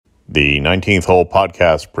The 19th Hole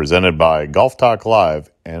podcast presented by Golf Talk Live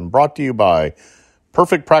and brought to you by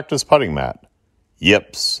Perfect Practice Putting Mat,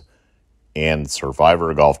 Yips, and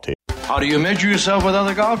Survivor Golf Tape. How do you measure yourself with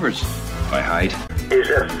other golfers? By height. It's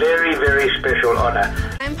a very, very special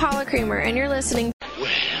honor. I'm Paula Creamer, and you're listening.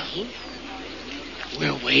 Well,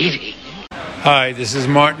 we're waiting. Hi, this is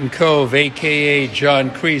Martin Cove, a.k.a. John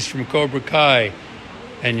Kreese from Cobra Kai,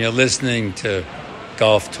 and you're listening to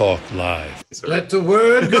Golf Talk Live. Let the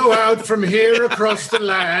word go out from here across the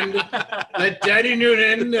land. Let Daddy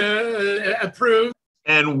Noonan approve.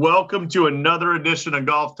 And welcome to another edition of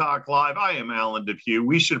Golf Talk Live. I am Alan Depew.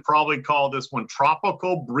 We should probably call this one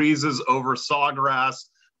Tropical Breezes Over Sawgrass.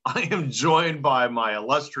 I am joined by my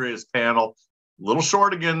illustrious panel. A little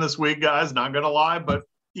short again this week, guys, not going to lie, but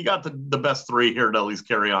you got the best three here to at least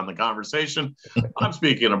carry on the conversation. I'm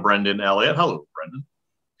speaking of Brendan Elliott. Hello, Brendan.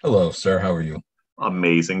 Hello, sir. How are you?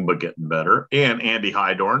 Amazing, but getting better. And Andy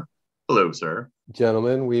Hydorn. Hello, sir.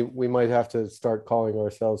 Gentlemen, we might have to start calling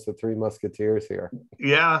ourselves the Three Musketeers here.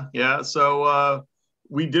 Yeah. So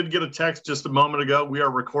we did get a text just a moment ago. We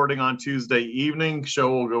are recording on Tuesday evening.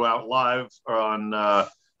 Show will go out live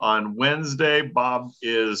on Wednesday. Bob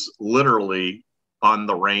is literally on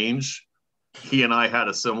the range. He and I had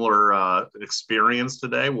a similar experience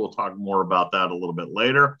today. We'll talk more about that a little bit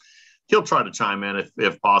later. He'll try to chime in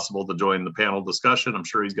if possible to join the panel discussion. I'm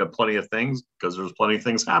sure he's got plenty of things because there's plenty of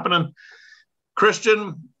things happening.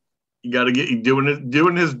 Christian, you got to get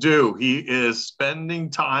doing his due. He is spending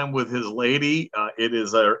time with his lady. It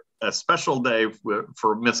is a special day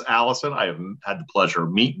for Miss Allison. I have had the pleasure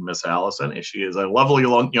of meeting Miss Allison. She is a lovely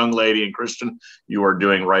young lady. And Christian, you are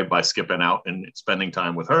doing right by skipping out and spending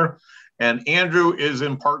time with her. And Andrew is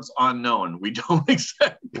in parts unknown. We don't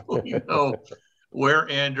exactly know where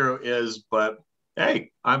Andrew is, but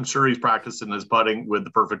hey, I'm sure he's practicing his putting with the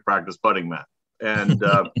Perfect Practice Putting Mat. And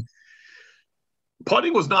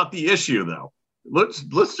putting was not the issue, though. Let's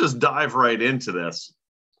just dive right into this.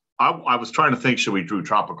 I was trying to think, should we do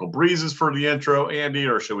Tropical Breezes for the intro, Andy,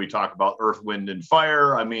 or should we talk about Earth, Wind, and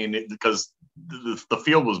Fire? I mean, because the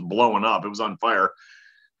field was blowing up. It was on fire.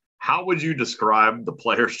 How would you describe the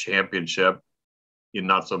Players' Championship in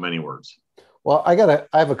not so many words? Well, I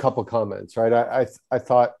have a couple comments, right? I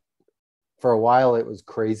thought for a while it was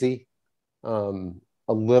crazy, a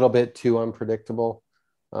little bit too unpredictable.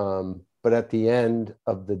 But at the end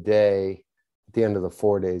of the day, at the end of the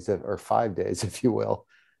 4 days or 5 days, if you will,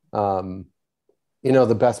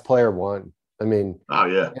 the best player won. I mean, oh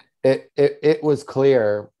yeah, it was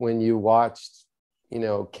clear when you watched,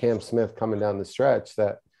 Cam Smith coming down the stretch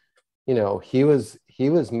that, he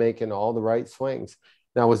was making all the right swings.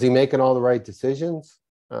 Now, was he making all the right decisions?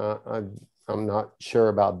 I'm not sure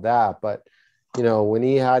about that, but when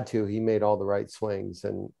he had to, he made all the right swings,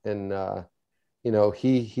 and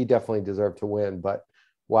he definitely deserved to win. But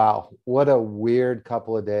wow, what a weird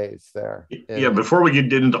couple of days there. Yeah, before we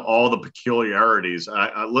get into all the peculiarities,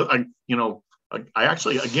 I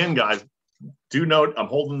actually, again, guys, do note I'm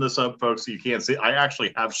holding this up, folks, so you can't see. I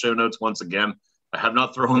actually have show notes once again. I have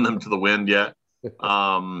not thrown them to the wind yet.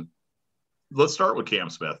 Let's start with Cam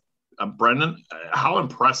Smith. Brendan, how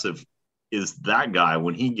impressive is that guy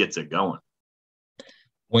when he gets it going?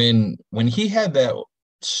 When he had that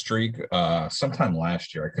streak sometime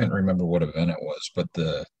last year, I couldn't remember what event it was, but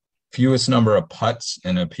the fewest number of putts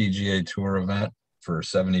in a PGA Tour event for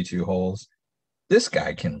 72 holes, this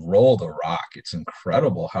guy can roll the rock. It's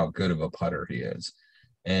incredible how good of a putter he is.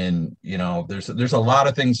 And, there's a lot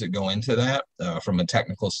of things that go into that from a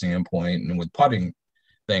technical standpoint. And with putting,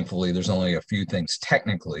 thankfully, there's only a few things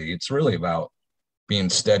technically. It's really about being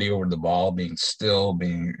steady over the ball, being still,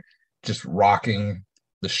 being just rocking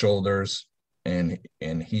the shoulders. And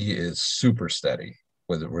he is super steady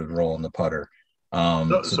with rolling the putter.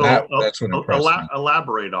 That's what impressed me.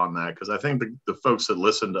 Elaborate on that, because I think the folks that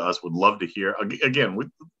listen to us would love to hear. Again,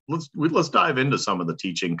 let's dive into some of the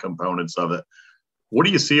teaching components of it. What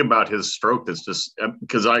do you see about his stroke that's just,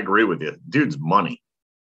 because I agree with you, dude's money.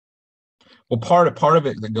 Well, part of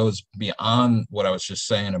it that goes beyond what I was just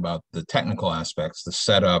saying about the technical aspects, the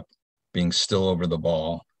setup, being still over the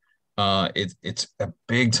ball. It's a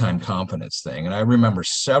big time confidence thing. And I remember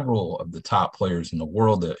several of the top players in the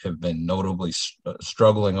world that have been notably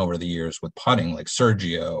struggling over the years with putting, like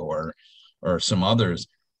Sergio or some others,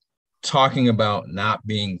 talking about not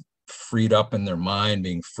being freed up in their mind,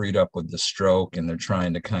 being freed up with the stroke, and they're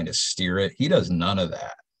trying to kind of steer it. He does none of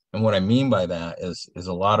that. And what I mean by that is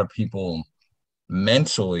a lot of people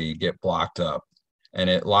mentally get blocked up, and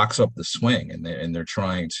it locks up the swing, and they're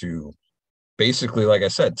trying to basically, like I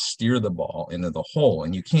said, steer the ball into the hole.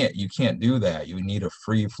 And you can't do that. You need a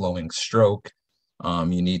free flowing stroke.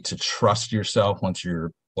 You need to trust yourself once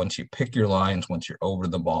you pick your lines, once you're over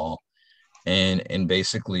the ball, and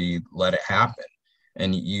basically let it happen.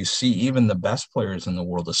 And you see even the best players in the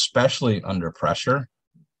world, especially under pressure.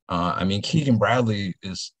 I mean, Keegan Bradley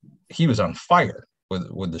he was on fire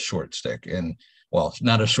with the short stick, and well,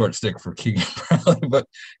 not a short stick for Keegan Bradley, but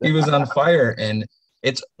he was on fire. And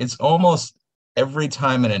it's almost every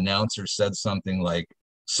time an announcer said something like,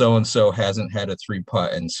 so-and-so hasn't had a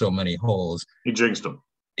 3-putt in so many holes, you jinxed him.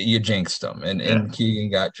 And Keegan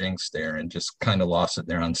got jinxed there and just kind of lost it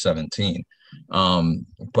there on 17.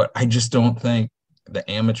 But I just don't think the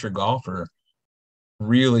amateur golfer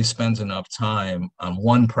really spends enough time on,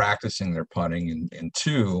 one, practicing their putting, and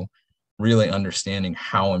two, really understanding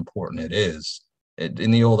how important it is.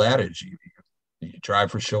 In the old adage, you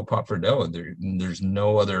drive for show, putt for dough. There's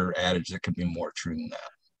no other adage that could be more true than that.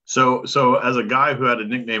 So as a guy who had a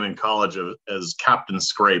nickname in college as Captain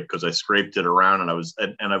Scrape, because I scraped it around, and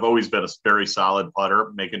I've always been a very solid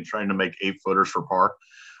putter, trying to make 8-footers for par.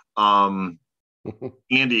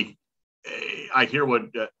 Andy, I hear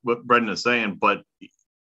what Brendan is saying, but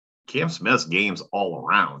Cam Smith's game's all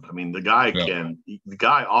around. I mean, the guy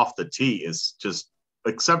off the tee is just,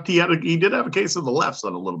 except he did have a case of the lefts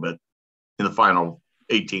on a little bit in the final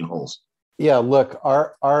 18 holes. Yeah, look,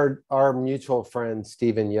 our mutual friend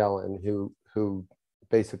Stephen Yellen, who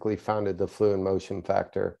basically founded the Fluid Motion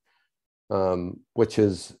Factor, which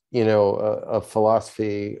is, a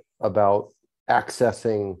philosophy about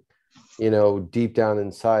accessing, deep down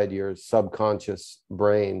inside your subconscious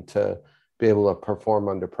brain to be able to perform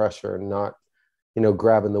under pressure and not,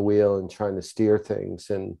 grabbing the wheel and trying to steer things.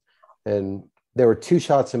 And there were 2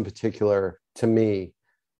 shots in particular to me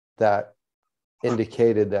that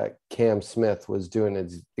indicated that Cam Smith was doing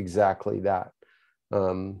exactly that.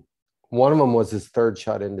 One of them was his 3rd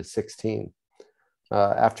shot into 16.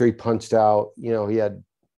 After he punched out, he had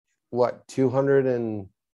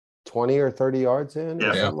 220 or 30 yards in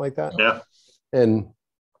or something like that. Yeah. And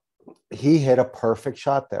he hit a perfect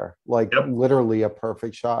shot there, literally a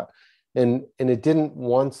perfect shot. And it didn't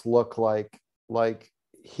once look like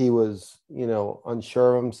he was,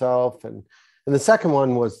 unsure of himself. And the second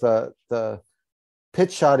one was the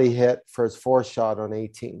pitch shot he hit for his 4th shot on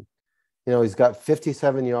 18. He's got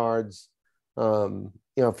 57 yards.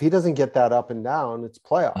 If he doesn't get that up and down, it's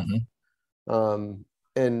playoff. Mm-hmm.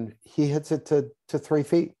 And he hits it to 3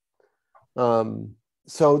 feet.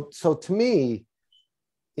 So to me,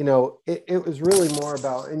 it was really more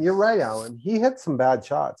about, and you're right, Alan, he hit some bad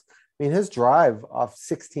shots. I mean, his drive off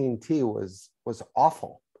 16T was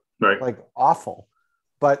awful, right? Like awful.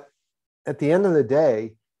 But at the end of the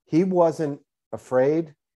day, he wasn't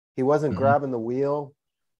afraid. He wasn't grabbing the wheel.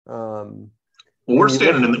 We're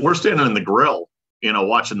standing in the grill,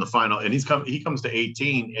 watching the final, and he comes to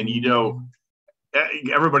 18, and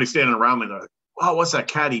everybody's standing around me. They're like, "Wow, what's that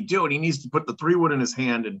caddy doing? He needs to put the 3-wood in his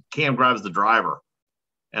hand." And Cam grabs the driver,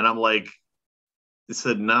 and I'm like, "He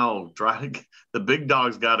said no, drive. The big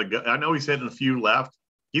dog's got to go." I know he's hitting a few left.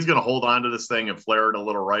 He's going to hold on to this thing and flare it a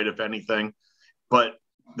little right, if anything. But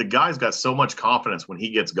the guy's got so much confidence when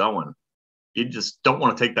he gets going. You just don't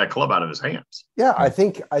want to take that club out of his hands. Yeah, I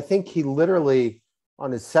think he literally,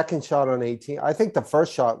 on his 2nd shot on 18, I think the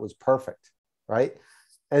 1st shot was perfect, right?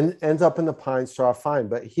 And ends up in the pine straw, fine.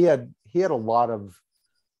 But he had a lot of,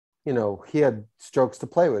 he had strokes to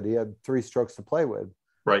play with. He had 3 strokes to play with.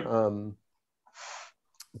 Right.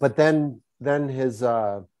 But then his,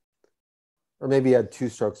 or maybe he had 2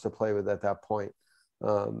 strokes to play with at that point.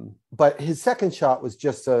 But his 2nd shot was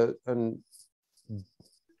just an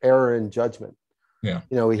error in judgment. Yeah.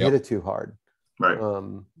 He hit it too hard. Right.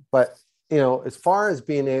 But, as far as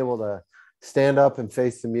being able to stand up and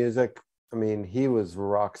face the music, I mean, he was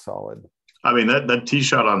rock solid. I mean, that tee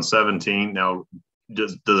shot on 17. Now,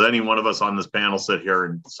 does any one of us on this panel sit here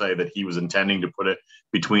and say that he was intending to put it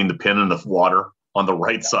between the pin and the water on the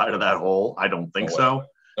right side of that hole? I don't think so.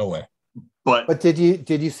 No way. But did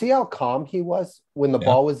you see how calm he was when the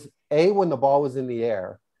ball was when the ball was in the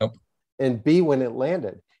air, and B, when it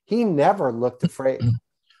landed? He never looked afraid.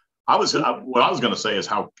 what I was going to say is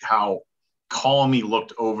how calm he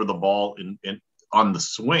looked over the ball in on the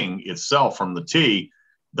swing itself from the tee,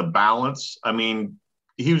 the balance. I mean,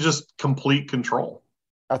 he was just complete control.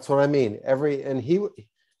 That's what I mean. He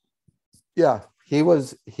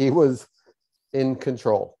was in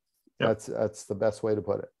control. Yep. That's the best way to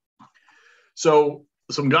put it. So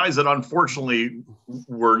some guys that unfortunately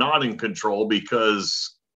were not in control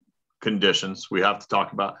because conditions we have to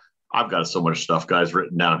talk about. I've got so much stuff, guys,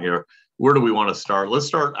 written down here. Where do we want to start? Let's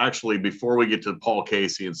start actually before we get to Paul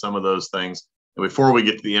Casey and some of those things. And before we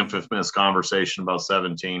get to the infamous conversation about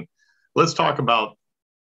 17, let's talk about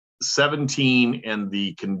 17 and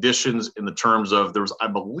the conditions in the terms of there was, I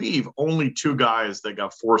believe, only 2 guys that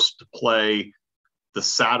got forced to play the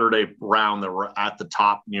Saturday round that were at the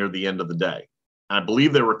top near the end of the day. And I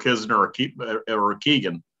believe they were Kisner or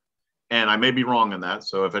Keegan. And I may be wrong on that.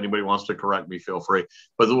 So if anybody wants to correct me, feel free.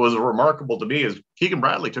 But what was remarkable to me is Keegan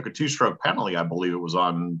Bradley took a 2-stroke penalty. I believe it was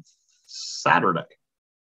on Saturday.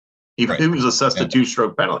 He was assessed a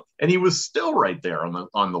 2-stroke penalty, and he was still right there on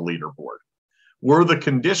the leaderboard. Were the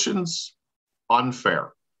conditions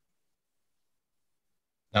unfair?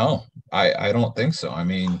 No, I don't think so. I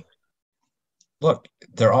mean, look,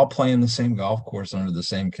 they're all playing the same golf course under the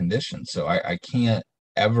same conditions. So I can't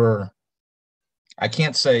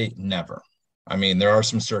say never. I mean, there are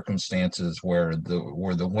some circumstances where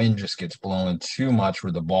the wind just gets blowing too much,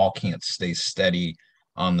 where the ball can't stay steady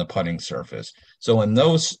on the putting surface. So in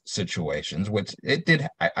those situations, which it did,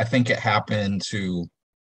 I think it happened to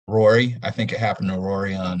Rory. I think it happened to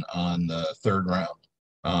Rory on the 3rd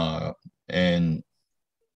round. And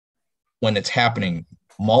when it's happening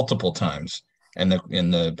multiple times and the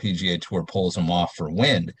PGA Tour pulls them off for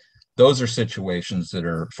wind, those are situations that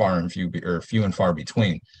are few and far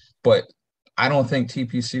between. But I don't think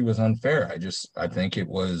TPC was unfair. I think it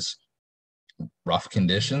was rough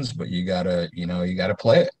conditions, but you gotta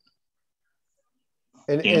play it.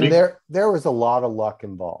 And there was a lot of luck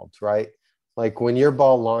involved, right? Like when your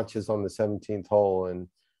ball launches on the 17th hole and,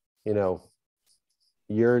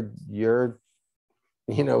 you're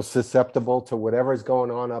susceptible to whatever's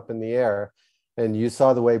going on up in the air. And you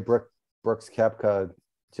saw the way Brooks Koepka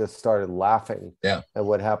just started laughing at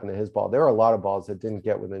what happened to his ball. There were a lot of balls that didn't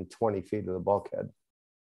get within 20 feet of the bulkhead,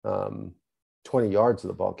 20 yards of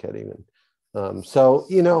the bulkhead even. So,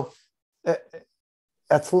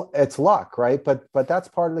 it's luck, right? But that's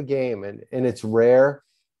part of the game. And it's rare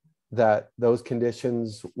that those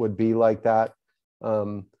conditions would be like that.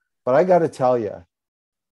 But I got to tell you,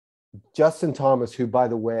 Justin Thomas, who, by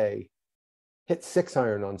the way, hit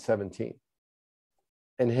 6-iron on 17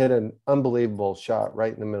 and hit an unbelievable shot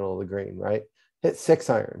right in the middle of the green, right? Hit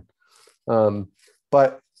 6-iron.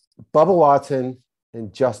 But Bubba Watson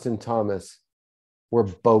and Justin Thomas were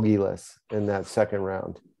bogeyless in that 2nd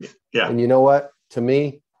round. Yeah. And you know what? To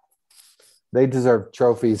me, they deserve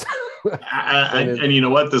trophies. And you know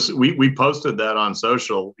what? We posted that on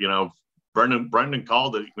social. Brendan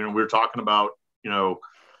called it. We were talking about,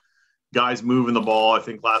 guys moving the ball. I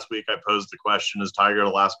think last week I posed the question, is Tiger the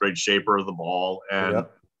last great shaper of the ball?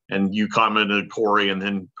 And you commented Corey, and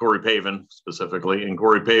then Corey Pavin specifically. And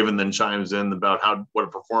Corey Pavin then chimes in about what a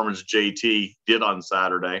performance JT did on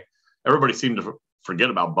Saturday. Everybody seemed to forget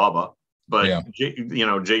about Bubba, but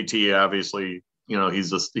JT obviously, he's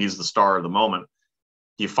the star of the moment.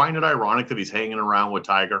 Do you find it ironic that he's hanging around with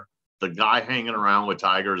Tiger? The guy hanging around with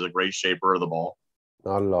Tiger is a great shaper of the ball.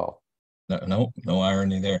 Not at all. No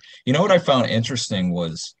irony there. You know what I found interesting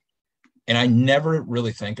was, and I never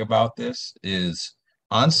really think about this, is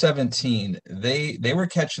on 17 they were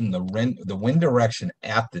catching the wind direction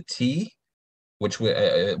at the tee, which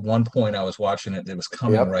at one point I was watching it was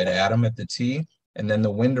coming right at them at the tee, and then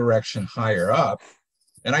the wind direction higher up.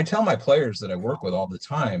 And I tell my players that I work with all the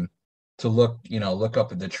time to look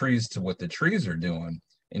up at the trees to what the trees are doing,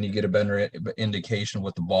 and you get a better indication of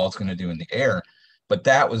what the ball's going to do in the air. But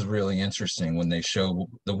that was really interesting when they show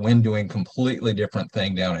the wind doing completely different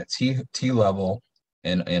thing down at tee level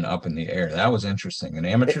and up in the air. That was interesting. And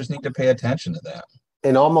amateurs need to pay attention to that.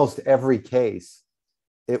 In almost every case,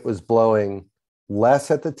 it was blowing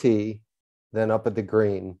less at the tee than up at the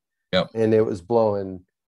green. Yep. And it was blowing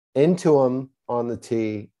into them on the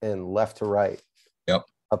tee and left to right. Yep.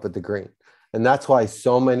 Up at the green. And that's why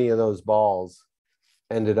so many of those balls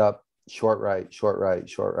ended up short right, short right,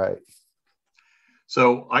 short right.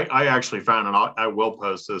 So I actually found, and I will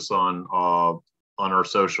post this on our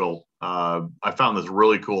social. I found this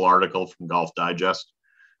really cool article from Golf Digest.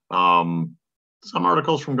 Some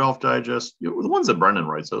articles from Golf Digest, the ones that Brendan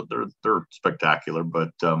writes, so they're spectacular.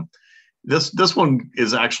 But this one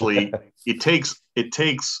is actually it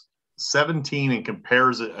takes 17 and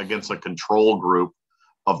compares it against a control group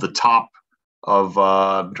of the top of.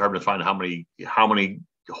 I'm trying to find how many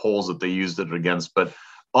holes that they used it against, but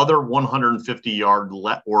other 150-yard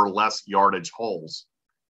or less yardage holes.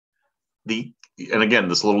 And again,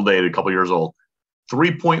 this little data, a couple years old,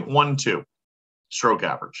 3.12 stroke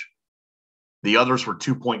average. The others were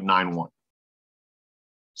 2.91.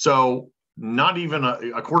 So not even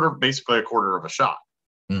a quarter, basically a quarter of a shot.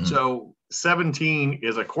 Mm-hmm. So 17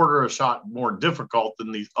 is a quarter of a shot more difficult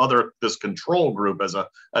than this control group as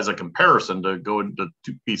a comparison, to go into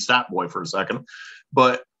be stat boy for a second.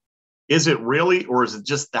 But Is it really, or is it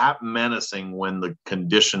just that menacing when the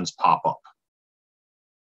conditions pop up?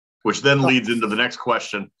 Which then leads into the next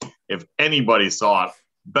question. If anybody saw it,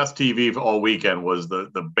 best TV all weekend was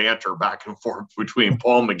the banter back and forth between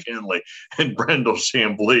Paul McGinley and Brendan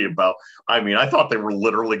Chambly about, I thought they were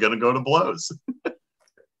literally going to go to blows.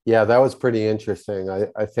 Yeah, that was pretty interesting.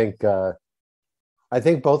 I think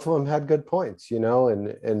both of them had good points,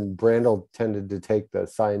 and Brandel tended to take the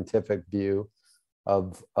scientific view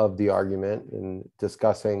of the argument and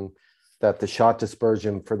discussing that the shot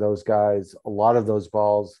dispersion for those guys, a lot of those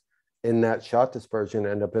balls in that shot dispersion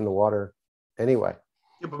end up in the water anyway.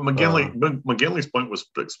 Yeah, but McGinley's point was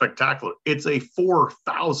spectacular. It's a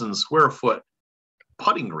 4,000 square foot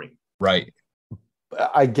putting green. Right.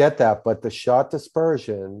 I get that, but the shot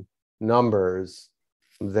dispersion numbers,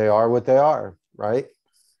 they are what they are, right?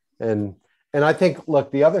 And I think,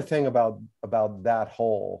 look, the other thing about that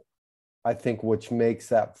hole, I think, which makes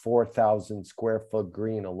that 4,000 square foot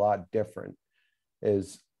green a lot different,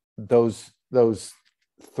 is those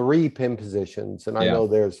 3 pin positions. And I know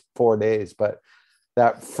there's 4 days, but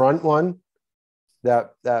that front one,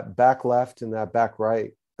 that back left and that back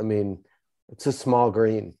right, it's a small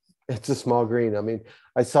green. It's a small green.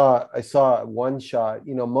 I saw one shot,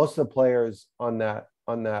 most of the players on that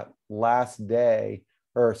last day,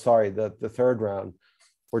 or sorry, the third round,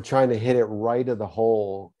 were trying to hit it right of the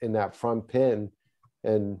hole in that front pin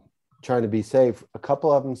and trying to be safe. A couple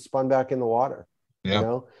of them spun back in the water.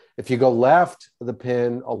 Yeah. If you go left of the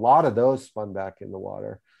pin, a lot of those spun back in the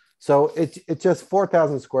water. So it's just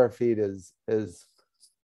 4,000 square feet is a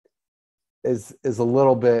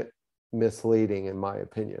little bit misleading, in my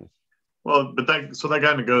opinion. Well, but that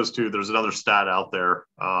kind of goes to, there's another stat out there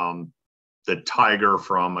that Tiger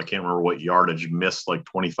from, I can't remember what yardage, missed like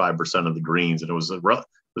 25% of the greens, and it was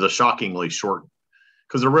a shockingly short,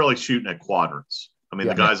 because they're really shooting at quadrants.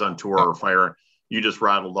 The guys on tour are firing. You just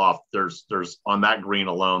rattled off. There's on that green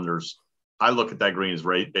alone. I look at that green as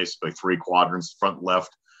basically 3 quadrants: front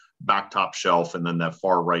left, back top shelf, and then that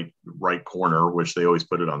far right corner, which they always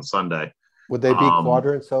put it on Sunday. Would they be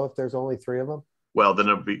quadrants though if there's only 3 of them? Well, then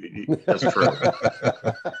it'd be. That's true.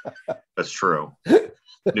 That's true.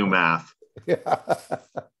 New math. Yeah.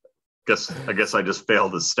 I guess I just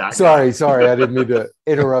failed the stack. Sorry, I didn't mean to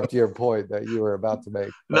interrupt your point that you were about to make.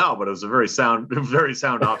 No, but it was a very sound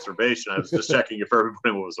observation. I was just checking if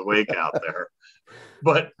everybody was awake out there.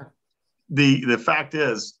 But the fact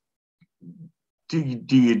is, do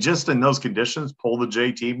you just in those conditions pull the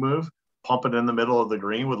JT move, pump it in the middle of the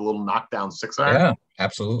green with a little knockdown 6-iron? Yeah,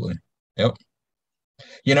 absolutely. Yep.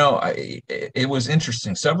 It was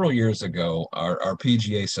interesting. Several years ago, our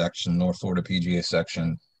PGA section, North Florida PGA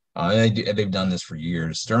section, they've done this for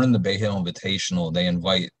years. During the Bay Hill Invitational, they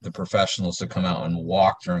invite the professionals to come out and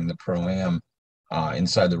walk during the Pro-Am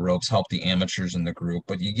inside the ropes, help the amateurs in the group.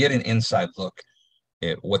 But you get an inside look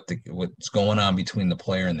at what's going on between the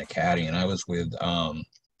player and the caddy. And I was with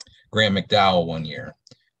Grant McDowell one year.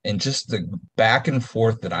 And just the back and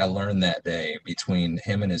forth that I learned that day between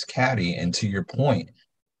him and his caddy. And to your point,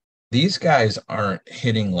 these guys aren't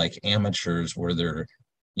hitting like amateurs where they're,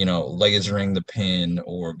 lasering the pin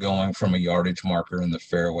or going from a yardage marker in the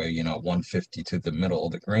fairway, 150 to the middle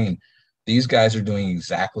of the green. These guys are doing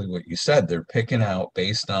exactly what you said. They're picking out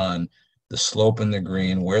based on the slope in the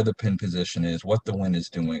green, where the pin position is, what the wind is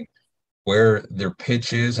doing, where their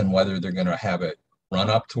pitch is, and whether they're going to have it run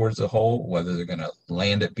up towards the hole, whether they're going to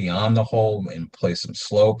land it beyond the hole and play some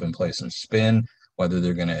slope and play some spin, whether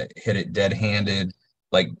they're going to hit it dead-handed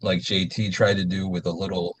like JT tried to do with a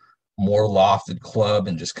little more lofted club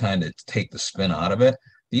and just kind of take the spin out of it.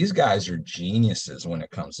 These guys are geniuses when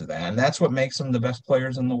it comes to that, and that's what makes them the best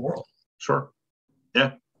players in the world. Sure.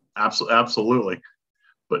 Yeah, absolutely.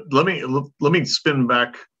 But let me spin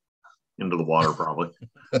back into the water probably.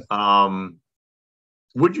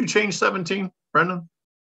 Would you change 17, Brendan?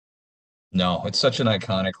 No, it's such an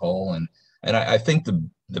iconic hole, and I think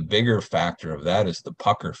the bigger factor of that is the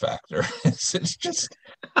pucker factor. It's just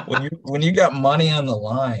when you got money on the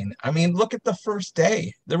line. Look at the first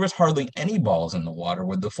day. There was hardly any balls in the water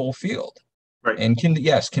with the full field. Right. And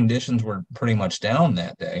conditions were pretty much down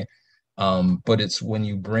that day. But it's when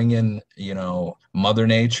you bring in, Mother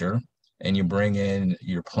Nature, and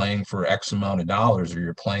you're playing for X amount of dollars, or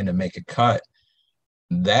you're playing to make a cut,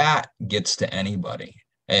 that gets to anybody.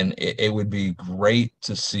 And it would be great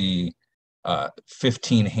to see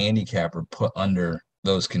 15 handicapper put under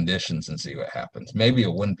those conditions and see what happens. Maybe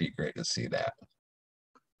it wouldn't be great to see that.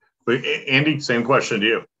 But Andy, same question to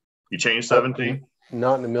you. You changed 17?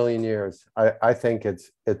 Not in a million years. I think it's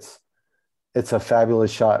a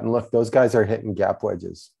fabulous shot. And look, those guys are hitting gap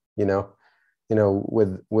wedges, with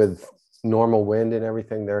normal wind and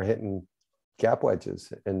everything, they're hitting gap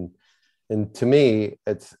wedges. And to me,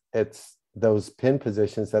 it's those pin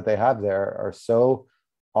positions that they have there are so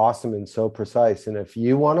awesome and so precise. And if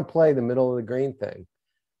you want to play the middle of the green thing,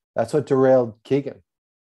 that's what derailed Keegan.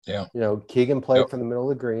 Yeah. Keegan played from the middle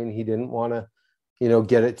of the green. He didn't want to,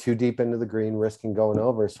 get it too deep into the green, risking going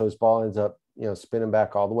over. So his ball ends up, spinning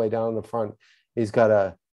back all the way down the front. He's got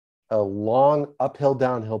a long uphill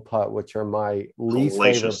downhill putt, which are my least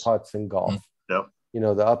favorite putts in golf. Yep.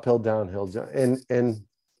 The uphill downhills, and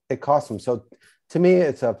it costs him. So to me,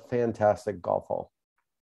 it's a fantastic golf hole.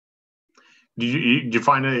 Did you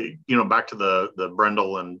find it, back to the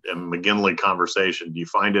Brendel and McGinley conversation, do you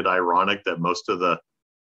find it ironic that most of the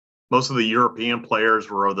European players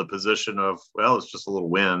were of the position of, well, it's just a little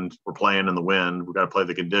wind. We're playing in the wind. We've got to play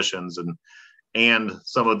the conditions. And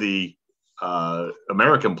some of the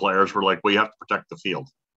American players were like, we have to protect the field.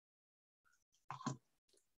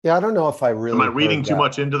 Yeah, I don't know if I really. Am I reading too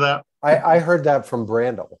much into that? I heard that from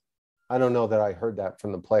Brandel. I don't know that I heard that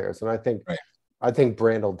from the players. And I think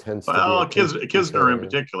Brandel tends to. Well, Kisner in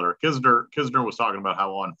particular. Kisner was talking about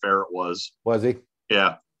how unfair it was. Was he?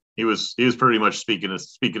 Yeah, he was pretty much speaking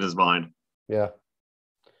his mind. Yeah.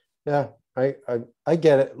 I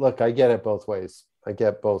get it. Look, I get it both ways. I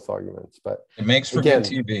get both arguments, but it makes for good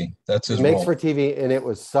TV. That's his. It makes for TV, and it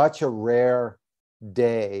was such a rare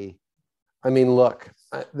day. I mean, look,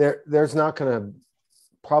 there's not going to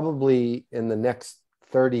probably in the next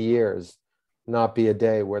 30 years not be a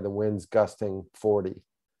day where the wind's gusting 40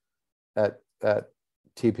 at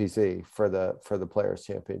TPC for the Players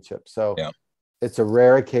Championship. So it's a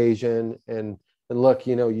rare occasion, and look,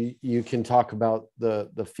 you can talk about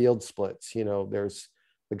the field splits. There's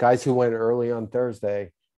the guys who went early on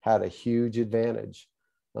Thursday had a huge advantage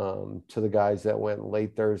to the guys that went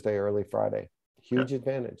late Thursday, early Friday. Huge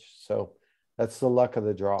advantage. So that's the luck of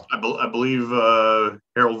the draw. I believe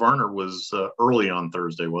Harold Varner was early on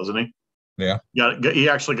Thursday, wasn't he? Yeah. He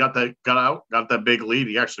actually got that big lead.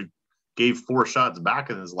 He actually gave 4 shots back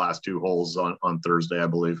in his last 2 holes on Thursday, I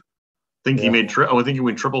believe. I think he made I think he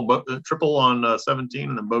went triple on 17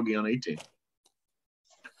 and then bogey on 18.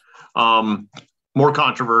 More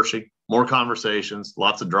controversy, more conversations,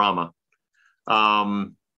 lots of drama.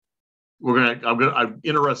 I'm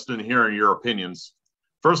interested in hearing your opinions.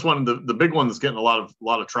 First one, the big one that's getting a lot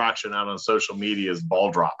of traction out on social media is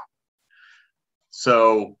ball drop.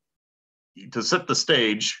 So to set the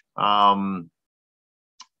stage, now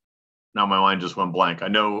my mind just went blank. I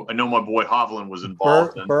know my boy Hovland was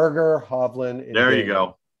involved. Berger, Hovland. There you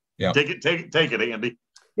go. Yeah. Take it, Andy.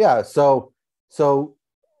 Yeah. So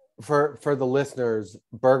for the listeners,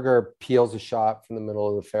 Berger peels a shot from the middle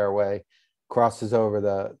of the fairway, crosses over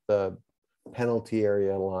the penalty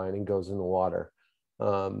area line and goes in the water.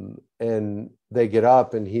 And they get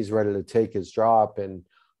up and he's ready to take his drop, and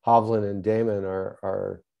Hovland and Damon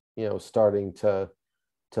are starting to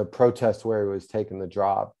protest where he was taking the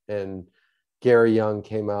drop. And Gary Young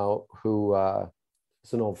came out, who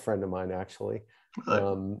is an old friend of mine, actually.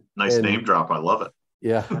 Nice name drop. I love it.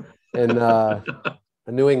 Yeah. And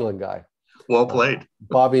a New England guy. Well played.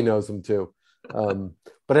 Bobby knows him too.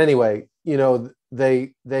 But anyway,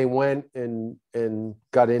 they went and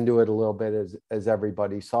got into it a little bit, as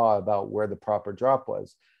everybody saw, about where the proper drop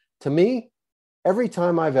was. To me, every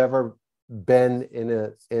time I've ever been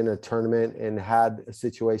in a tournament and had a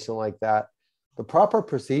situation like that, the proper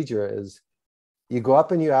procedure is you go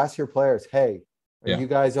up and you ask your players, hey, are you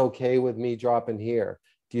guys okay with me dropping here?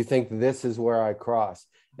 Do you think this is where I cross?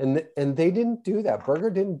 And they didn't do that. Berger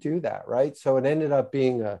didn't do that, right? So it ended up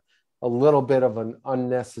being a little bit of an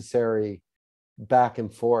unnecessary back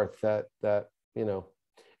and forth that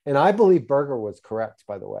and I believe Berger was correct,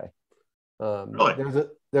 by the way. Really?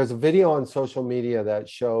 There's a video on social media that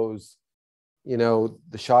shows, the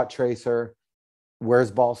shot tracer, where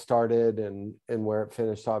his ball started and where it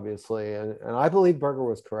finished, obviously. And I believe Berger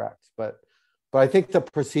was correct, but I think the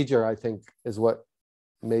procedure, is what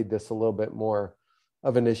made this a little bit more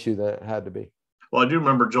of an issue than it had to be. Well, I do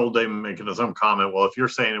remember Joel Damon making some comment. Well, if you're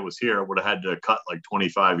saying it was here, it would have had to cut like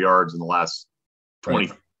 25 yards in the last 20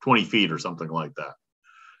 feet or something like that.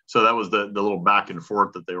 So that was the little back and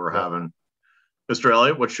forth that they were having. Mr.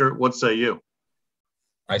 Elliott, what say you?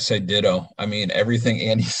 I say ditto. I mean, everything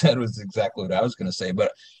Andy said was exactly what I was going to say.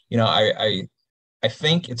 But, I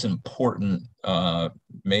think it's important,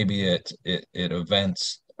 maybe at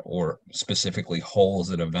events, or specifically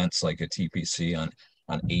holes at events like a TPC on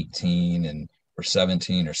 18 or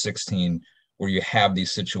 17 or 16, where you have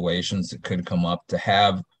these situations that could come up, to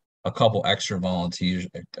have a couple extra volunteers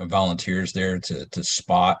there to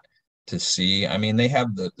spot, to see. I mean, they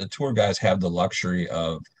have the tour guys have the luxury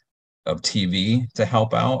of TV to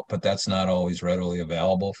help out, but that's not always readily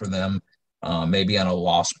available for them. Maybe on a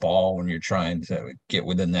lost ball when you're trying to get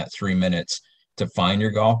within that 3 minutes to find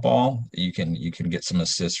your golf ball, you can get some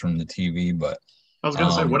assists from the TV. But I was going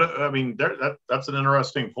to say, that's an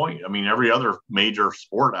interesting point. I mean, every other major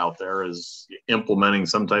sport out there is implementing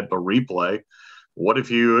some type of replay. What if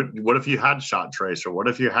you had Shot Tracer? What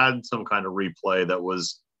if you had some kind of replay that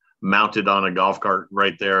was mounted on a golf cart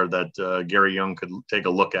right there that Gary Young could take a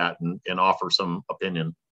look at and offer some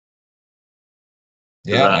opinion?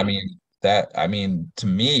 Yeah, I mean, to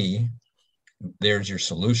me, there's your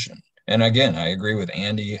solution. And again, I agree with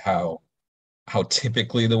Andy how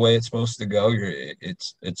typically the way it's supposed to go,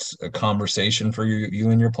 it's a conversation for you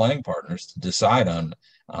and your playing partners to decide on,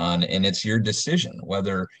 and it's your decision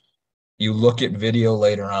whether you look at video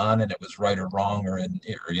later on and it was right or wrong or in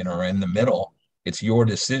the middle. It's your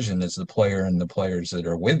decision as the player and the players that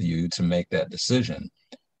are with you to make that decision.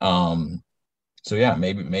 So yeah,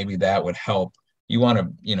 maybe that would help. You want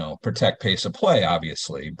to, protect pace of play,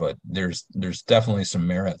 obviously, but there's definitely some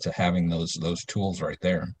merit to having those tools right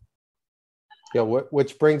there. Yeah,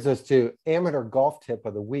 which brings us to amateur golf tip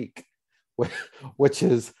of the week, which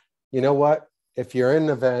is, you know what? If you're in an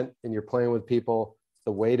event and you're playing with people,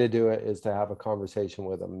 the way to do it is to have a conversation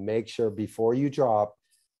with them. Make sure before you drop,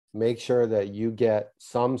 make sure that you get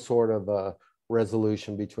some sort of a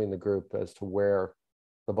resolution between the group as to where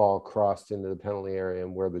the ball crossed into the penalty area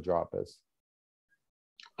and where the drop is.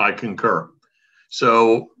 I concur.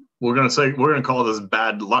 So we're going to call this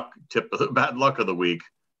bad luck of the week.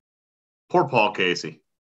 Poor Paul Casey.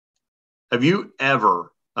 Have you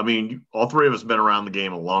ever, all three of us have been around the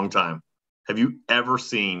game a long time. Have you ever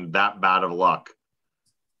seen that bad of luck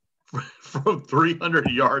from 300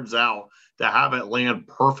 yards out to have it land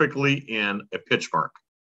perfectly in a pitch mark?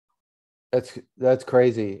 That's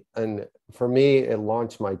crazy. And for me, it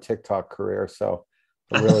launched my TikTok career. So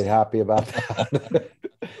I'm really happy about that.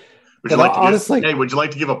 Would you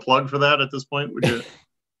like to give a plug for that at this point? Would you?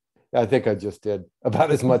 I think I just did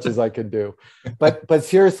about as much as I could do. But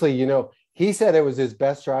seriously, he said it was his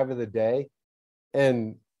best drive of the day.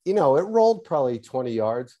 And, it rolled probably 20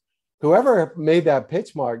 yards. Whoever made that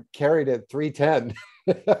pitch mark carried it 310.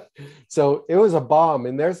 So it was a bomb.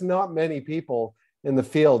 And there's not many people in the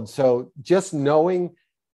field. So just knowing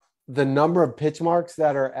the number of pitch marks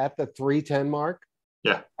that are at the 310 mark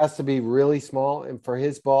has to be really small. And for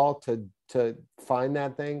his ball to find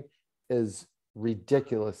that thing is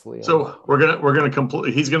ridiculously. So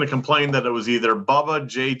he's gonna complain that it was either Bubba,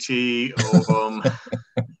 JT, Ovum,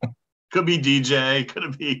 could be DJ,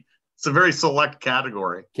 it's a very select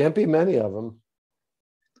category. Can't be many of them.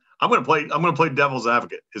 I'm gonna play devil's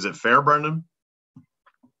advocate. Is it fair, Brendan?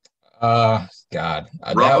 God.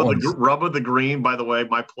 Rub of the Green, by the way,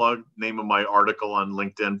 my plug, name of my article on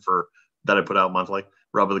LinkedIn that I put out monthly.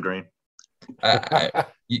 Rub of the Green.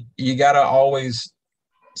 You gotta always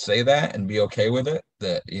say that and be okay with it,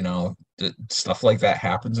 that stuff like that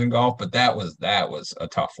happens in golf, but that was a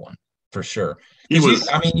tough one for sure.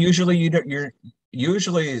 Usually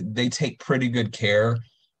they take pretty good care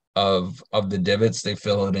of the divots. They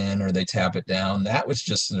fill it in or they tap it down. That was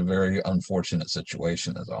just a very unfortunate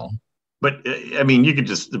situation is all. But you could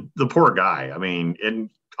just the poor guy, and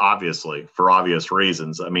obviously for obvious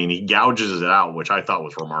reasons, he gouges it out, which I thought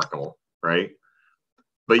was remarkable, right?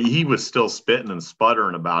 But he was still spitting and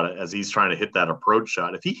sputtering about it as he's trying to hit that approach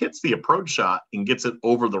shot. If he hits the approach shot and gets it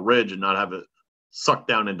over the ridge and not have it sucked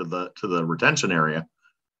down into the retention area,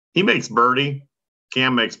 he makes birdie.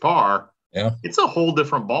 Cam makes par. Yeah, it's a whole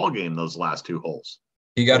different ball game those last two holes.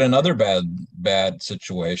 He got another bad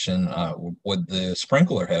situation with the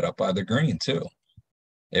sprinkler head up by the green too.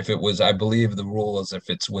 If it was, I believe the rule is if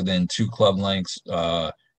it's within 2 club lengths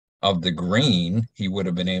of the green, he would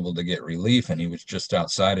have been able to get relief, and he was just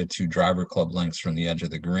outside of 2 driver club lengths from the edge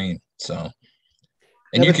of the green. So,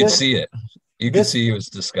 and you could see it. You could see he was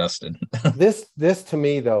disgusted. This to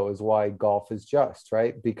me though is why golf is just,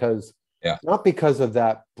 right? Because not because of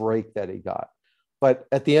that break that he got, but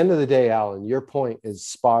at the end of the day, Alan, your point is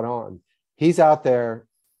spot on. He's out there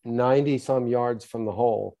 90 some yards from the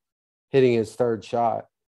hole, hitting his third shot,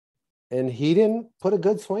 and he didn't put a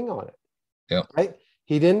good swing on it. Yeah. Right.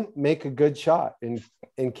 He didn't make a good shot,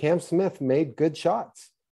 and Cam Smith made good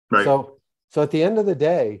shots. Right. So at the end of the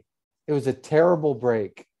day, it was a terrible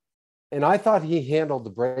break, and I thought he handled the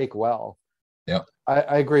break well. Yeah.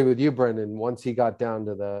 I agree with you, Brendan. Once he got down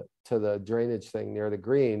to the drainage thing near the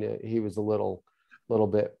green, he was a little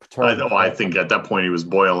bit perturbed. I think at that point he was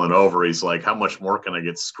boiling over. He's like, how much more can I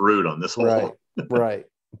get screwed on this hole? Right.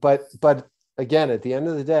 But again, at the end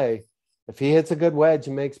of the day, if he hits a good wedge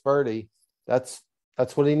and makes birdie, that's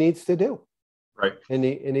That's what he needs to do. Right. And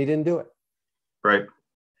he didn't do it. Right.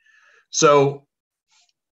 So,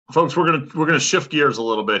 folks, we're gonna shift gears a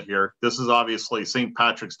little bit here. This is obviously St.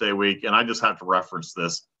 Patrick's Day week, and I just have to reference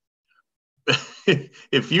this.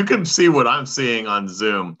 If you can see what I'm seeing on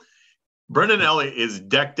Zoom, Brendan Elliott is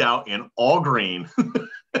decked out in all green.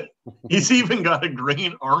 He's even got a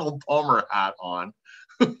green Arnold Palmer hat on.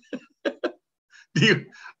 Do you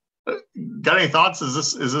got any thoughts? Is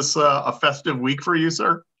this a festive week for you,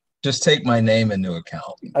 sir? Just take my name into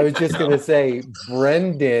account. I was just going to say,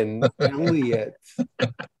 Brendan Elliott.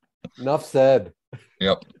 Enough said.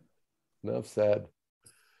 Yep. Enough said.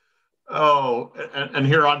 Oh, and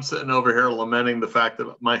here I'm sitting over here lamenting the fact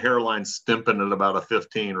that my hairline's stimping at about a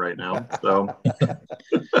 15 right now. So,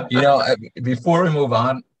 before we move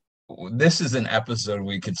on, this is an episode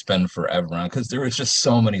we could spend forever on because there was just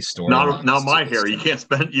so many stories. Not my hair. You can't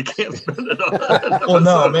spend it on that. Well,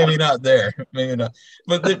 no, maybe not there. Maybe not.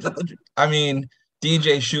 But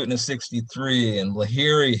DJ shooting a 63 and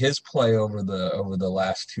Lahiri, his play over the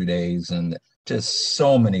last 2 days, and just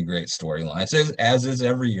so many great storylines, as is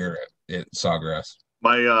every year at Sawgrass.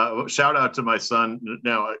 My shout out to my son.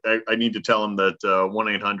 Now I need to tell him that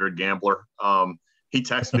 1-800-GAMBLER. He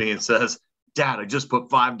texts me and says, "Dad, I just put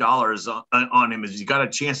 $5 on him. Has he got a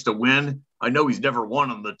chance to win? I know he's never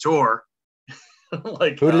won on the tour."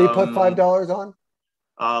 Like, who did he put $5 on?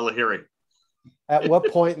 Lahiri. At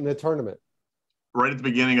what point in the tournament? Right at the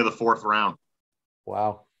beginning of the 4th round.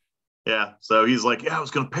 Wow. Yeah. So he's like, "Yeah, I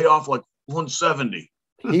was going to pay off like 170."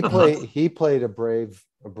 He played a brave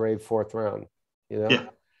 4th round. Yeah.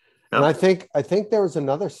 And I think there was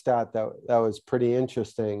another stat that was pretty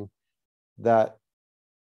interesting, that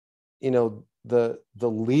the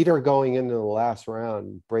leader going into the last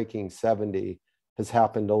round breaking 70 has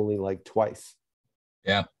happened only like twice.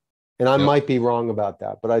 Yeah. And I might be wrong about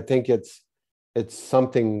that, but I think it's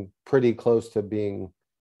something pretty close to being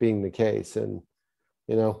the case. And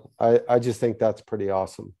I just think that's pretty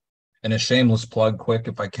awesome. And a shameless plug, quick,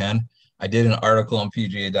 if I can. I did an article on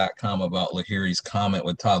PGA.com about Lahiri's comment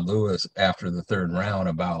with Todd Lewis after the 3rd round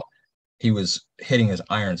about he was hitting his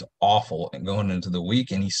irons awful and going into the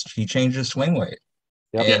week, and he changed his swing weight.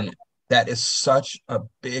 Yep. And that is such a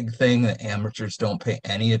big thing that amateurs don't pay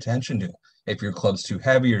any attention to. If your club's too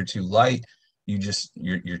heavy or too light, you just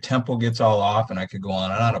your tempo gets all off, and I could go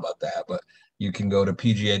on and on about that, but you can go to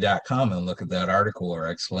PGA.com and look at that article or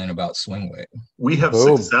explain about swing weight. We have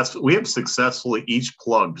successfully each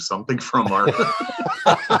plugged something from our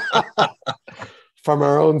from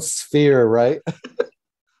our own sphere, right?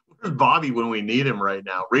 Where's Bobby when we need him right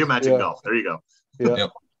now? Reimagine Golf. There you go. Yeah.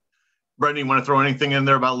 Yep. Brendan, you want to throw anything in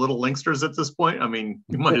there about Little Linksters at this point? I mean,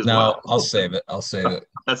 you might as well. No, I'll save it.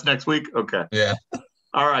 That's next week? Okay. Yeah.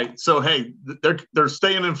 All right. So, hey, they're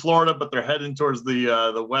staying in Florida, but they're heading towards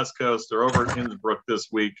the West Coast. They're over at Innsbruck this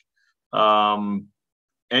week.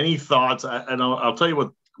 Any thoughts? And I'll tell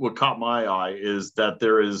you what caught my eye is that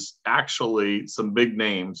there is actually some big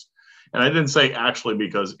names. And I didn't say actually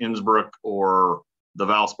because Innsbruck or the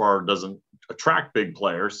Valspar doesn't attract big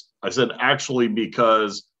players. I said actually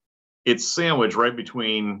because it's sandwiched right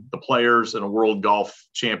between the Players and a World Golf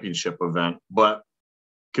Championship event. But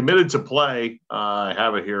committed to play, I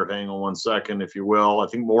have it here. Hang on one second, if you will. I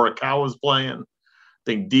think Morikawa's playing. I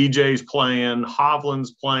think DJ's playing.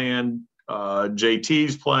 Hovland's playing.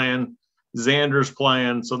 JT's playing. Xander's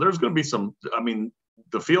playing. So there's going to be some. I mean,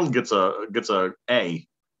 the field gets a A.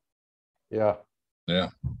 Yeah. Yeah.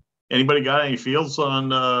 Anybody got any feels on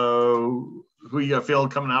who you feel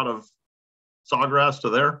coming out of Sawgrass to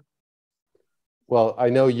there? Well, I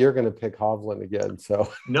know you're going to pick Hovland again,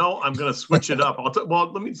 so no, I'm going to switch it up.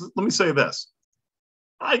 Well, let me say this.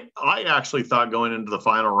 I actually thought going into the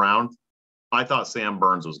final round, I thought Sam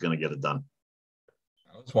Burns was going to get it done.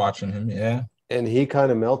 I was watching him, yeah, and he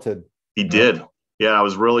kind of melted. He did. Yeah, I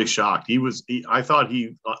was really shocked. I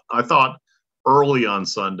thought early on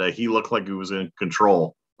Sunday he looked like he was in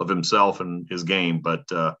control of himself and his game, but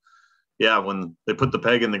when they put the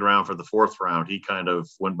peg in the ground for the 4th round, he kind of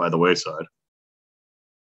went by the wayside.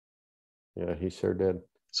 Yeah, he sure did.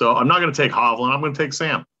 So I'm not going to take Hovland. I'm going to take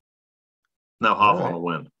Sam. Now Hovland will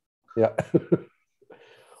win. Yeah.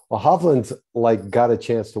 Well, Hovland's got a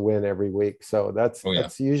chance to win every week, so that's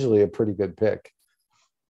usually a pretty good pick.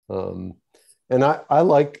 And I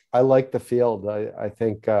like the field. I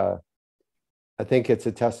think it's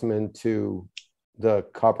a testament to the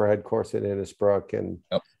Copperhead course at Innisbrook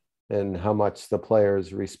and how much the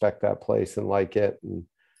players respect that place and like it.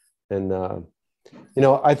 And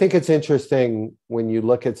I think it's interesting when you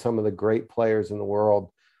look at some of the great players in the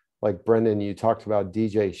world, like Brendan, you talked about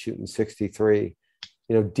DJ shooting 63.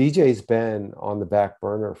 DJ's been on the back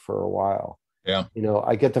burner for a while. Yeah.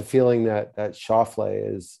 I get the feeling that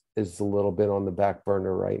Schauffele is a little bit on the back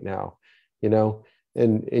burner right now,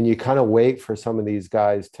 and you kind of wait for some of these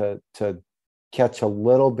guys to catch a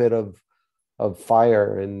little bit of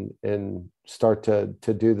fire and start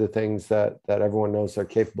to do the things that everyone knows they're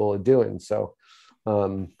capable of doing. So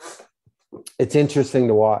it's interesting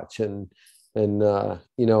to watch. And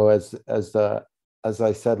as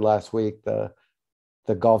I said last week, the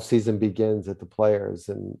golf season begins at the Players,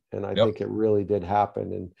 and I think it really did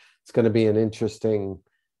happen. And it's going to be an interesting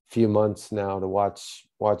few months now to watch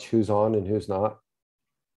who's on and who's not.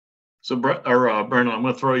 So, Brendan, I'm going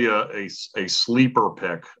to throw you a sleeper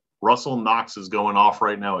pick. Russell Knox is going off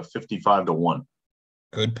right now at 55-1.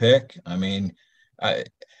 Good pick. I mean,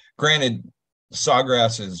 granted,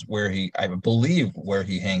 Sawgrass is I believe where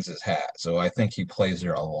he hangs his hat. So I think he plays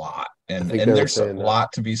there a lot. And there's a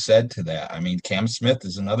lot to be said to that. I mean, Cam Smith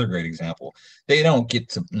is another great example. They don't get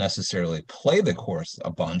to necessarily play the course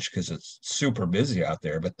a bunch because it's super busy out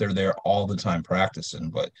there, but they're there all the time practicing.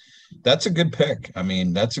 But that's a good pick. I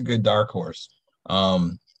mean, that's a good dark horse.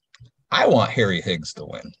 I want Harry Higgs to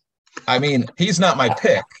win. I mean, he's not my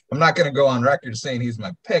pick. I'm not going to go on record saying he's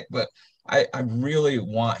my pick, but I really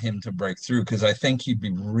want him to break through because I think he'd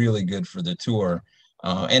be really good for the tour.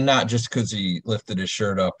 And not just because he lifted his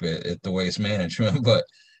shirt up at the Waste Management, but,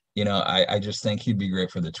 I just think he'd be great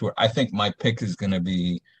for the tour. I think my pick is going to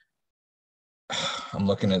be, I'm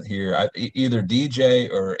looking at here, either DJ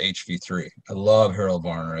or HV3. I love Harold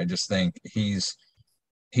Varner. I just think he's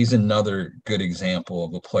another good example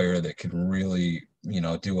of a player that could really,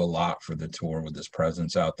 do a lot for the tour with his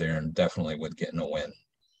presence out there and definitely with getting a win.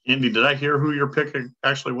 Indy, did I hear who your pick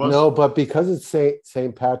actually was? No, but because it's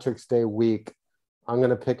St. Patrick's Day week, I'm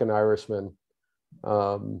going to pick an Irishman.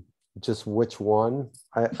 Just which one?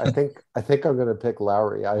 I think I'm going to pick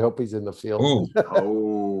Lowry. I hope he's in the field.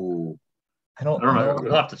 Oh, I don't know.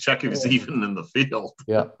 We'll have to check if he's even in the field.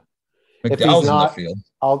 Yeah, McDowell's if he's not, in the field.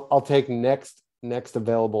 I'll take next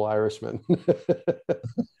available Irishman.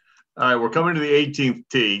 All right, we're coming to the 18th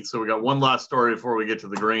tee, so we got one last story before we get to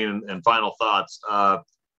the green and final thoughts.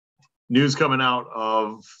 News coming out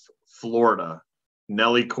of Florida.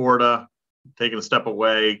 Nelly Korda taking a step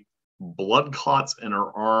away, blood clots in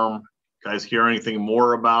her arm. Guys hear anything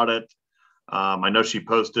more about it? I know she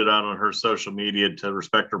posted out on her social media to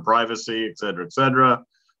respect her privacy, et cetera, et cetera.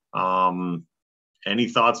 Any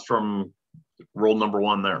thoughts from rule number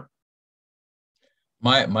one there?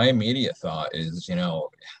 My immediate thought is,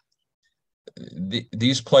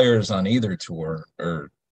 these players on either tour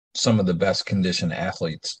are some of the best conditioned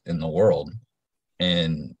athletes in the world,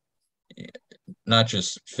 and not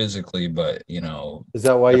just physically, but Is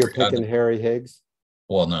that why you're picking Harry Higgs?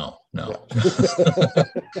 Well, no. Yeah.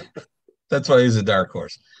 That's why he's a dark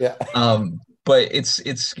horse. Yeah. But it's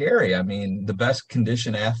scary. I mean, the best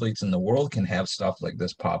conditioned athletes in the world can have stuff like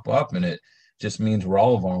this pop up, and it just means we're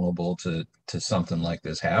all vulnerable to something like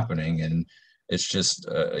this happening. And it's just,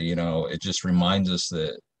 it just reminds us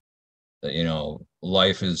that,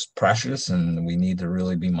 life is precious and we need to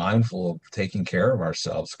really be mindful of taking care of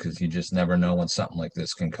ourselves because you just never know when something like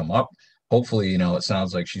this can come up. Hopefully, it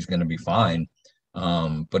sounds like she's going to be fine,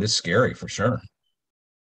 but it's scary for sure.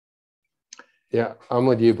 Yeah, I'm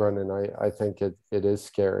with you, Brendan. I think it is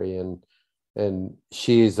scary, and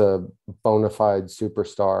she's a bona fide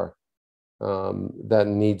superstar that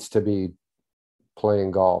needs to be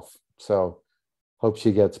playing golf. So hope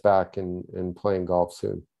she gets back and playing golf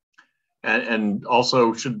soon. And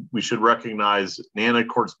also we should recognize Nana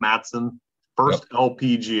Korts Matson, first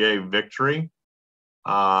LPGA victory.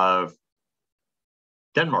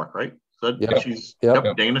 Denmark, right? She's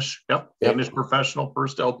Danish. Danish professional,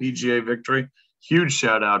 first LPGA victory. Huge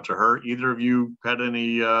shout out to her. Either of you had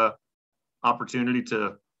any opportunity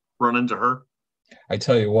to run into her? I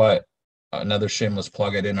tell you what, another shameless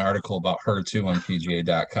plug. I did an article about her too on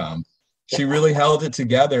PGA.com. She really held it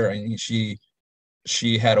together. I mean, she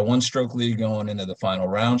had a one-stroke lead going into the final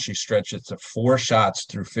round. She stretched it to 4 shots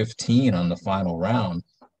through 15 on the final round,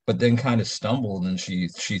 but then kind of stumbled, and she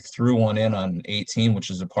threw one in on 18,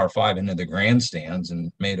 which is a par 5, into the grandstands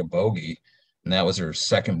and made a bogey. And that was her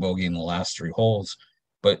second bogey in the last 3 holes.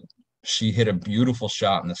 But she hit a beautiful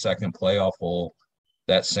shot in the second playoff hole,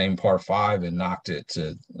 that same par 5, and knocked it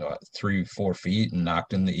to 3-4 feet and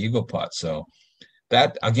knocked in the eagle putt. So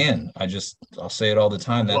that, again, I'll say it all the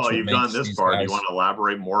time. That's you've gone this far. Do you want to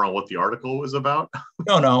elaborate more on what the article was about?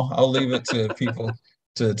 No, I'll leave it to people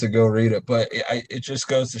to go read it. But it just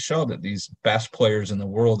goes to show that these best players in the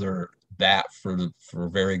world are that for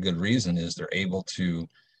very good reason, is they're able to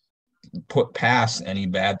put past any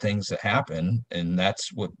bad things that happen, and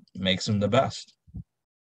that's what makes him the best.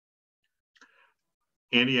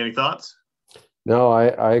 Andy, any thoughts? No,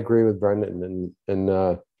 I agree with Brendan,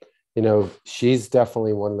 and you know, she's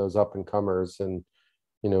definitely one of those up and comers, and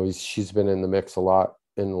you know, she's been in the mix a lot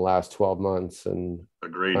in the last 12 months, and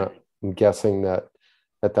agreed. I'm guessing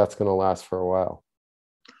that's going to last for a while.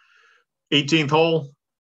 18th hole,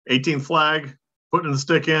 18th flag, putting the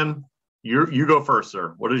stick in. You go first,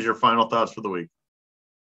 sir. What is your final thoughts for the week?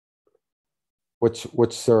 Which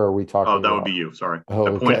sir are we talking about? Oh, that would be you. Sorry. Oh,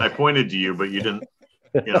 okay. I pointed to you, but you didn't,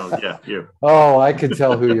 yeah, you. Oh, I can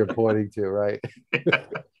tell who you're pointing to, right?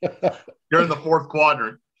 You're in the fourth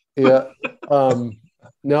quadrant. Yeah.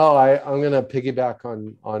 No, I'm going to piggyback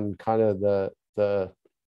on kind of the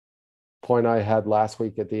point I had last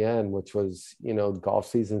week at the end, which was, you know, golf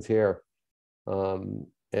season's here. And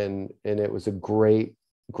it was a great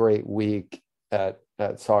week at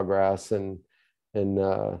Sawgrass, and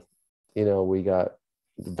you know, we got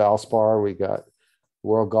Valspar, we got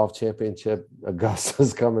World Golf Championship,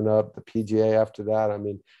 Augusta's coming up, the PGA after that. I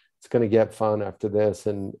mean, it's going to get fun after this,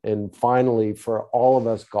 and finally, for all of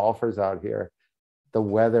us golfers out here, the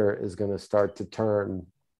weather is going to start to turn,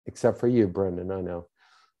 except for you, Brendan, I know.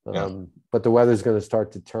 But the weather's going to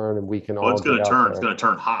start to turn, and we can all. It's going to turn. It's going to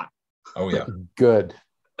turn hot. Oh yeah, good.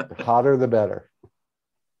 The hotter the better.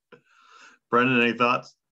 Brendan, any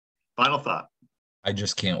thoughts? Final thought. I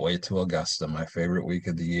just can't wait to Augusta, my favorite week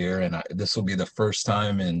of the year, and this will be the first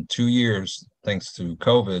time in 2 years, thanks to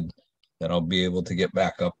COVID, that I'll be able to get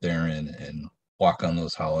back up there and walk on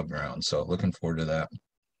those hollow grounds. So looking forward to that.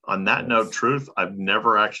 On that note, truth, I've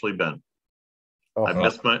never actually been. I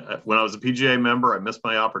missed when I was a PGA member, I missed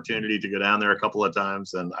my opportunity to go down there a couple of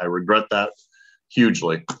times, and I regret that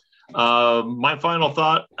hugely. My final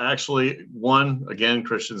thought, actually, one, again,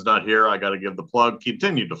 Christian's not here. I got to give the plug.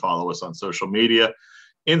 Continue to follow us on social media,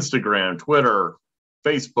 Instagram, Twitter,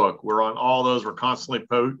 Facebook. We're on all those. We're constantly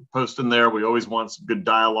posting there. We always want some good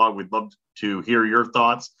dialogue. We'd love to hear your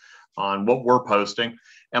thoughts on what we're posting.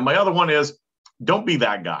 And my other one is, don't be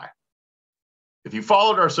that guy. If you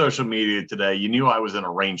followed our social media today, you knew I was in a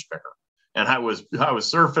range picker and I was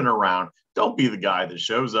surfing around. Don't be the guy that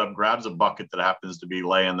shows up, grabs a bucket that happens to be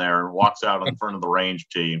laying there, and walks out in front of the range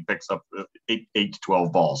tee and picks up 8 to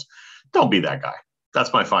 12 balls. Don't be that guy.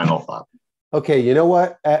 That's my final thought. Okay, you know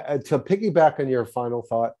what? To piggyback on your final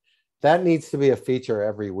thought, that needs to be a feature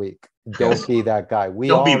every week. Don't be that guy. We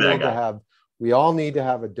all need to have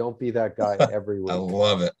a don't be that guy every week. I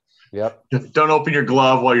love it. Yep. Don't open your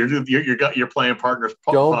glove while you're playing partners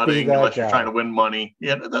putting unless you're trying to win money.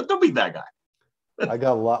 Yeah, don't be that guy. I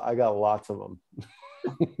got lots of them.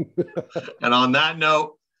 And on that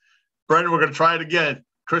note, Brendan, we're going to try it again.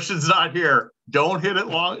 Christian's not here. Don't hit it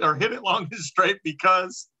long, or hit it long and straight,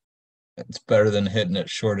 because it's better than hitting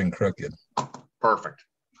it short and crooked. Perfect.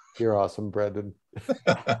 You're awesome, Brendan.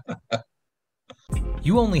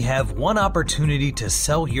 You only have one opportunity to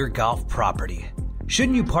sell your golf property.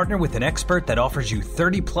 Shouldn't you partner with an expert that offers you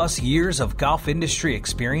 30-plus years of golf industry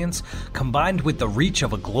experience, combined with the reach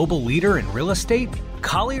of a global leader in real estate?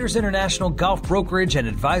 Colliers International Golf Brokerage and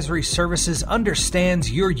Advisory Services understands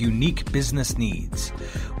your unique business needs.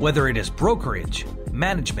 Whether it is brokerage,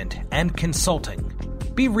 management, and consulting,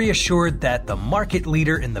 be reassured that the market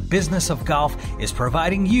leader in the business of golf is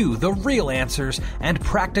providing you the real answers and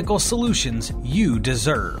practical solutions you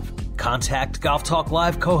deserve. Contact Golf Talk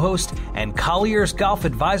Live co-host and Colliers Golf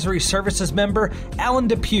Advisory Services member Alan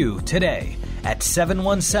Depew today at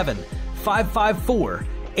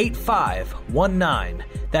 717-554-8519.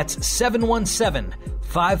 That's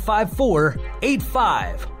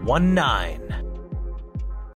 717-554-8519.